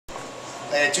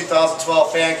a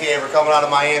 2012 fan cave. We're coming out of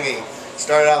Miami.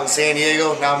 Started out in San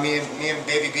Diego. Now me and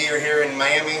Baby B are here in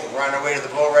Miami. We're on our way to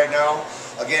the boat right now.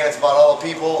 Again, it's about all the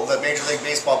people that Major League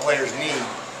Baseball players need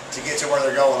to get to where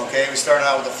they're going. Okay, we started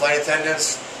out with the flight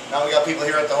attendants. Now we got people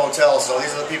here at the hotel. So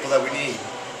these are the people that we need.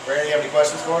 Brandon, you have any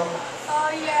questions for them?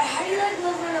 Yeah. How do you like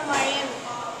living in Miami?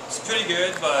 It's pretty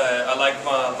good, but I like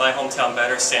my hometown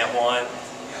better, San Juan.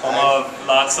 Home of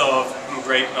lots of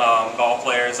great ball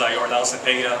players like Orlando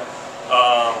Cepeda,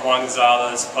 Juan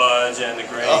Gonzalez, Pudge, and the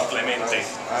great Clemente.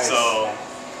 Nice. So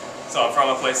I'm from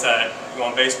a place that you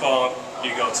want baseball,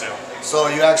 you go to. So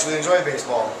you actually enjoy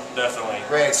baseball? Definitely.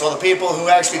 Great. So the people who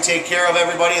actually take care of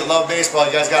everybody and love baseball,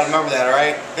 you guys got to remember that, all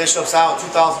right? Bishop's out,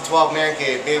 2012 Man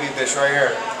Cave, Baby Bish right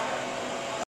here.